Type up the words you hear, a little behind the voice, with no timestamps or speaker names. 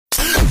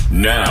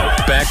Now,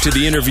 back to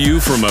the interview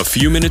from a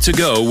few minutes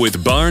ago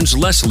with Barnes,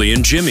 Leslie,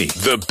 and Jimmy.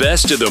 The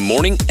best of the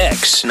Morning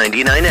X.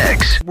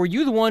 99X. Were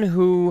you the one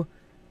who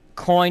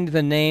coined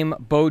the name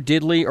Bo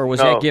Diddley, or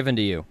was that given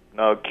to you?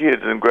 No,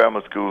 kids in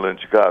grammar school in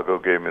Chicago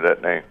gave me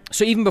that name.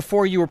 So even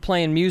before you were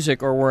playing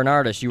music or were an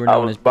artist, you were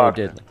known as Bo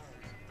Diddley?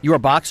 You were a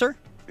boxer?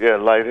 Yeah,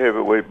 light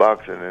heavyweight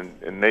boxing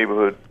in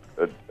neighborhood,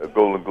 a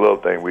Golden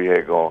Glove thing we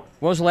had going.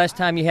 When was the last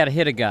time you had to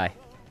hit a guy?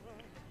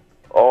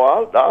 Oh,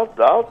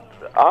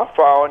 I'll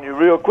fire on you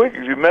real quick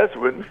if you mess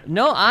with me.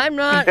 No, I'm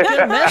not going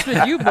to mess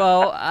with you,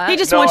 Bo. He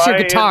just wants your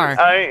guitar.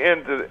 I ain't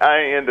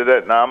into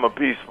that now. I'm a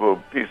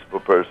peaceful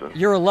person.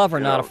 You're a lover,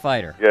 not a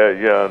fighter.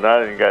 Yeah, and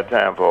I ain't got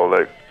time for all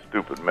that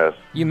stupid mess.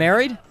 You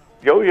married?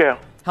 Oh, yeah.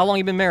 How long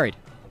you been married?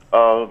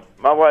 My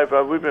wife,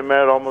 we've been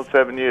married almost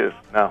 7 years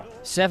now.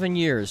 7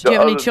 years. Do you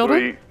have any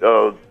children?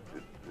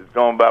 It's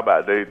gone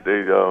bye-bye. They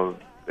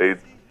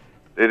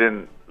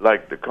didn't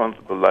like the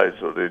comfortable life,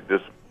 so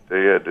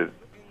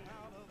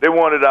they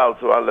wanted out,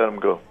 so I let them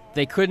go.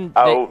 They couldn't.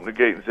 I opened the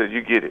gate and said,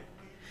 "You get it."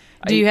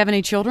 Do you have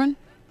any children?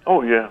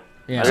 Oh yeah.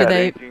 I got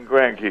 18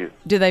 grandkids.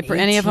 Do they?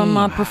 Any of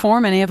them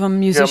perform? Any of them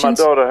musicians?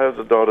 Yeah, my daughter has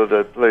a daughter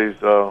that plays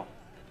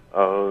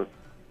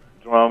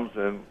drums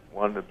and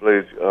one that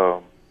plays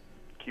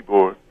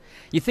keyboard.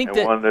 You think and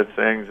that one that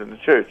sings in the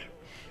church.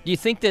 Do you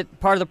think that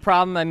part of the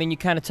problem? I mean, you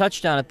kind of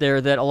touched on it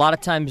there. That a lot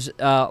of times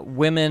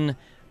women,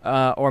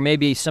 or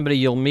maybe somebody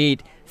you'll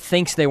meet,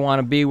 thinks they want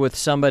to be with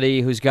somebody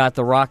who's got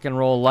the rock and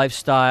roll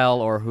lifestyle,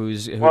 or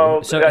who's you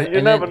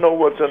never know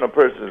what's in a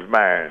person's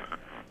mind.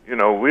 You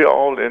know, we're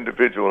all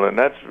individual, and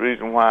that's the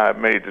reason why I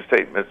made the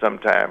statement some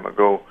time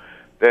ago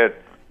that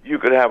you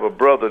could have a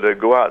brother that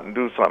go out and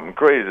do something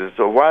crazy.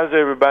 So why does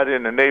everybody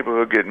in the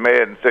neighborhood get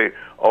mad and say,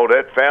 "Oh,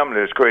 that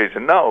family is crazy"?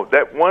 No,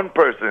 that one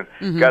person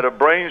got a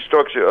brain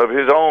structure of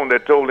his own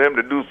that told him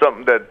to do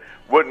something that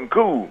wasn't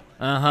cool.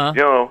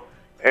 You know.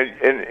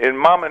 And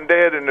mom and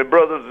dad and the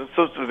brothers and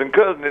sisters and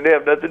cousins didn't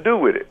have nothing to do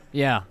with it.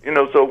 Yeah. You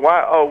know, so why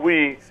are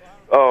we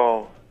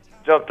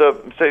jumped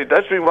up and say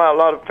that's the reason why a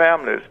lot of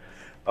families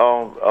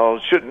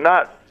should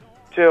not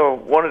tell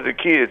one of the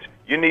kids,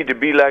 you need to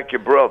be like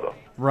your brother.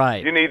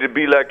 Right. You need to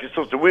be like your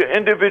sister. We're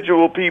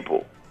individual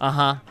people.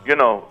 You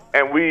know,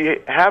 and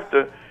we have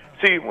to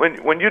see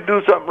when you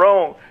do something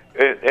wrong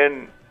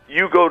and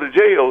you go to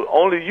jail,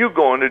 only you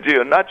going to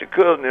jail, not your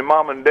cousin and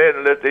mom and dad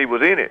unless they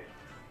was in it.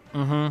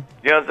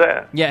 You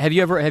understand? Yeah. Have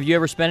you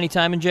ever spent any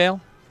time in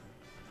jail?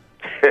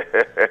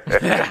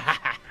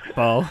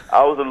 Bo.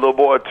 I was a little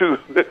boy too.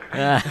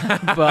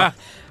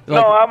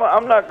 No,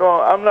 I'm not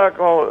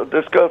going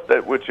to discuss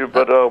that with you.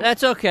 But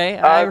that's okay.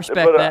 I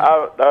respect that.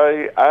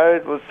 I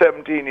was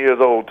 17 years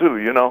old too.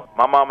 You know,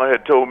 my mama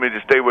had told me to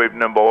stay away from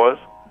them boys,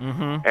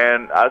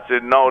 and I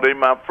said no, they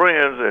my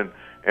friends,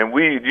 and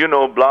we, you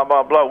know, blah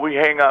blah blah. We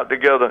hang out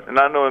together, and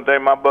I know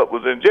anything. My butt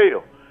was in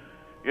jail.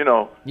 You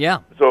know. Yeah.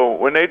 So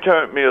when they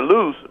turned me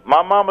loose,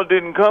 my mama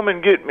didn't come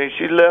and get me.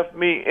 She left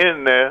me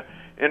in there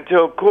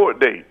until court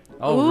date.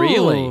 Oh,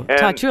 really?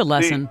 Taught you a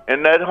lesson.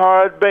 And that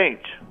hard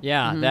bench.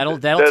 Yeah, that'll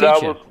teach you. That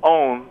I you. was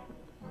on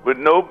with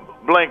no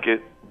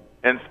blanket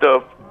and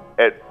stuff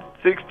at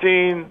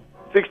 16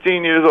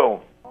 years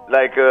old.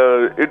 Like,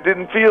 it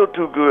didn't feel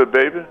too good,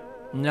 baby.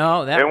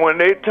 No. And when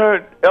they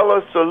turned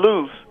Ellis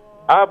loose,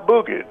 I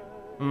boogied.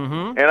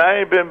 And I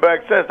ain't been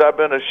back since. I've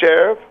been a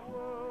sheriff.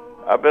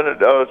 I've been a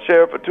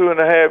sheriff for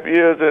 2.5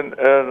 years in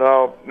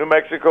New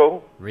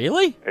Mexico.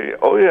 Really?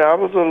 Oh, yeah, I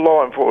was a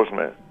law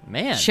enforcement.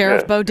 Man.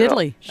 Sheriff Bo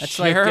Diddley. That's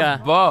Sheriff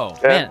like, Bo.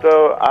 And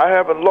I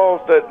haven't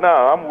lost that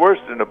now. I'm worse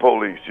than the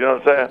police. You know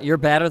what I'm saying? You're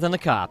better than the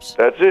cops.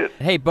 That's it.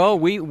 Hey, Bo,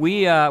 we're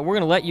going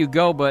to let you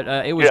go, but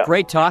it was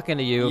great talking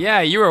to you. Yeah,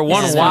 you were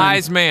one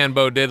wise man,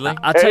 Bo Diddley.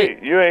 I'll tell you,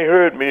 you ain't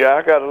heard me.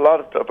 I got a lot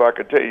of stuff I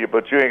could tell you,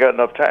 but you ain't got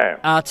enough time.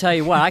 I'll tell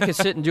you what, I could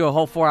sit and do a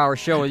whole 4-hour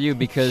show with you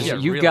because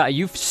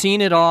you've seen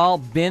it all,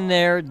 been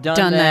there,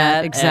 done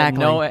that.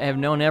 Exactly. And have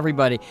known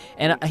everybody.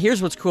 And here's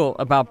what's cool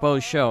about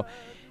Bo's show.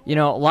 You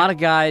know, a lot of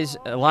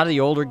the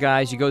older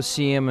guys, you go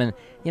see them, and,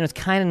 you know, it's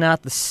kind of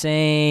not the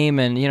same.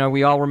 And, you know,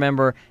 we all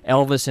remember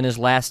Elvis in his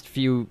last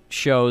few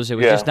shows. It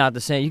was just not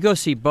the same. You go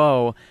see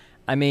Bo,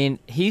 I mean,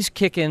 he's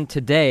kicking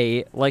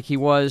today like he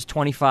was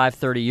 25,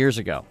 30 years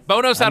ago.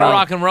 Bo knows how to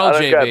rock and roll,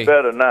 JB. I got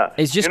better now.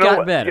 He's just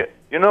got better.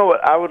 You know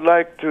what? I would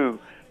like to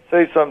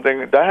say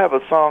something. I have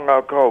a song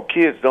out called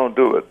Kids Don't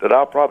Do It that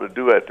I'll probably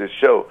do at this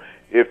show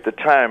if the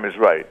time is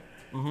right.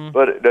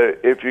 But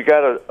if you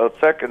got a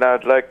second,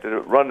 I'd like to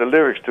run the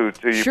lyrics to you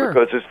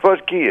because it's for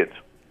kids.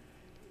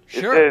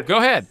 Sure. Go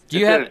ahead.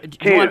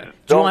 Kids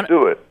don't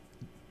do it.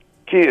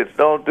 Kids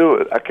don't do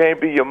it. I can't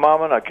be your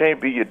mama and I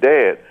can't be your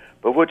dad.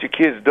 But what your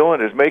kids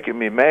doing is making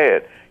me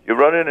mad. You're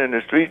running in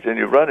the streets and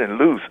you're running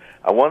loose.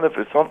 I wonder if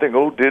it's something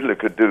old Diddley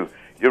could do.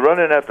 You're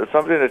running after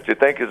something that you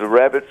think is a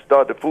rabbit,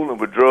 start to fooling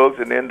with drugs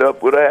and end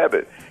up with a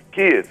habit.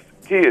 Kids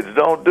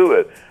don't do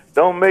it.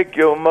 Don't make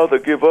your mother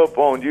give up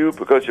on you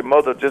because your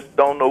mother just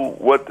don't know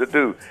what to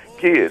do.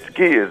 Kids,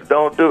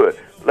 don't do it.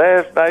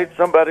 last night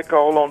somebody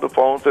called on the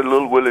phone, said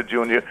little Willie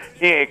Jr.,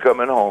 he ain't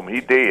coming home.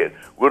 He dead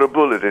with a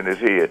bullet in his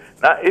head.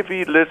 Now, if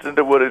he listened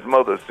to what his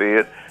mother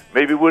said,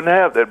 maybe he wouldn't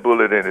have that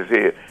bullet in his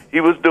head. He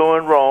was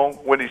doing wrong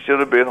when he should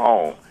have been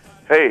home.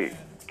 Hey,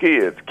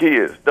 kids,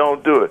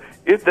 don't do it.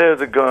 If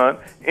there's a gun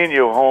in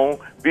your home,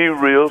 be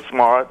real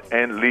smart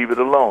and leave it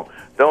alone.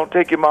 Don't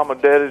take your mom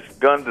and daddy's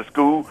gun to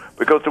school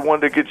because the one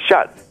that gets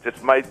shot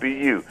just might be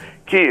you.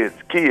 Kids,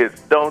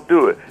 don't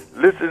do it.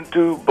 Listen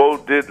to Bo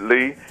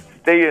Diddley.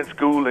 Stay in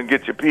school and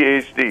get your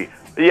Ph.D.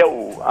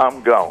 Yo,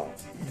 I'm gone.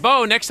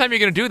 Bo, next time you're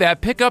going to do that,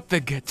 pick up the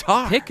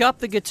guitar. Pick up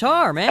the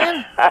guitar,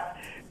 man.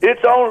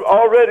 It's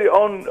already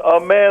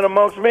on Man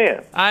Amongst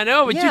Men. I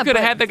know, but you could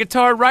have had the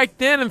guitar right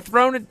then and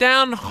thrown it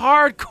down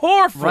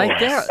hardcore for right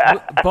us.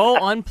 there. Bo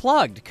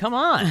Unplugged. Come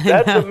on.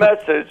 That's a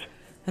message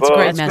That's for a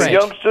great the message.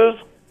 youngsters.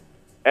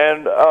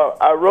 And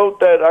I wrote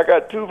that. I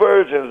got 2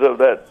 versions of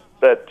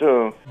that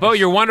tune. Bo,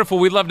 you're wonderful.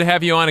 We'd love to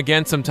have you on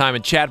again sometime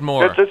and chat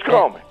more. Just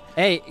call me.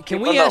 Hey,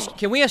 can we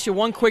ask you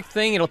one quick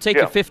thing? It'll take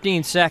Yeah. you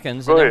 15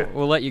 seconds, Go and then ahead.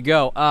 we'll let you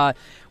go.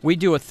 We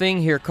do a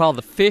thing here called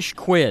the Fish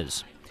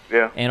Quiz.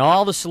 Yeah. And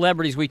all the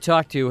celebrities we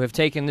talked to have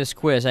taken this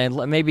quiz, and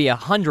maybe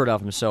 100 of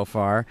them so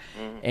far.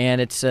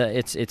 And it's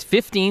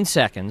 15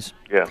 seconds.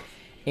 Yeah.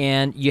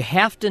 And you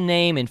have to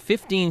name in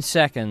 15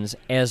 seconds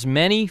as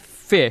many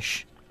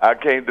fish. I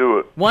can't do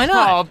it. Why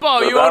not? Oh,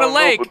 Bo, you I own a don't know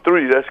lake. for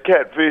 3. That's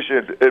catfish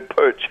and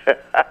perch.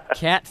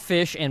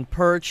 Catfish and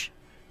perch.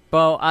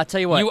 Bo, I'll tell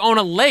you what. You own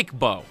a lake,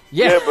 Bo.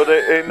 Yeah, but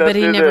ain't nothing But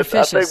he in never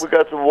there. I think fishes. we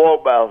got some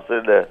wallmouths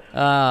in there.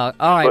 all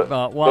right, But,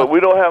 Bo. Well, but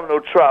we don't have no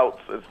trouts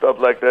and stuff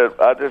like that.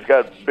 I just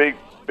got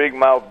big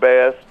mouth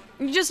bass.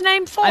 You just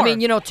named 4. I mean,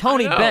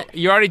 Tony No, Bennett.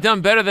 you already done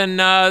better than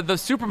the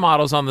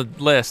supermodels on the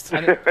list.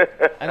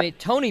 I mean,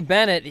 Tony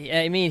Bennett.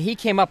 I mean, he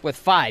came up with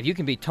 5. You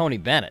can be Tony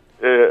Bennett.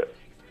 Yeah.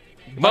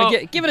 Well,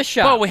 give it a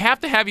shot. Bo, we have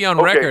to have you on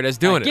Okay. record as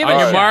doing it. Give it On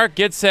a your shot. mark,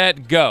 get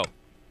set, go.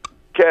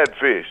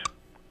 Catfish,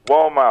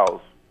 wallmouths,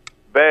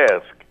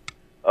 bass,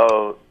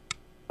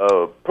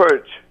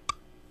 perch,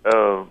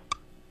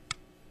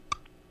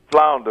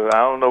 flounder. I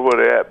don't know where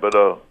they're at, but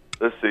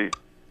let's see.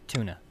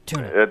 Tuna.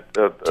 Tuna.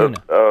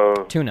 Tuna.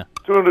 Tuna.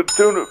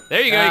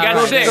 There you go. You got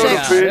All right, 6. Tuna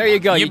fish. there you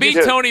go. You beat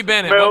did- Tony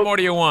Bennett. Mel- What more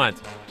do you want?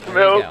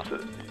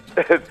 Smelt.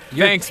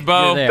 Thanks,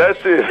 Bo. you're That's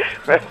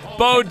it.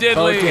 Bo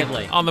Diddley,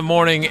 Diddley. on the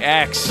Morning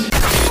X.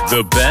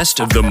 The best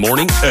of the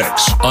Morning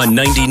X on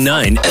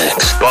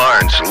 99X.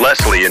 Barnes,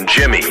 Leslie, and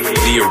Jimmy.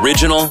 The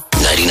original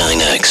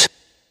 99X.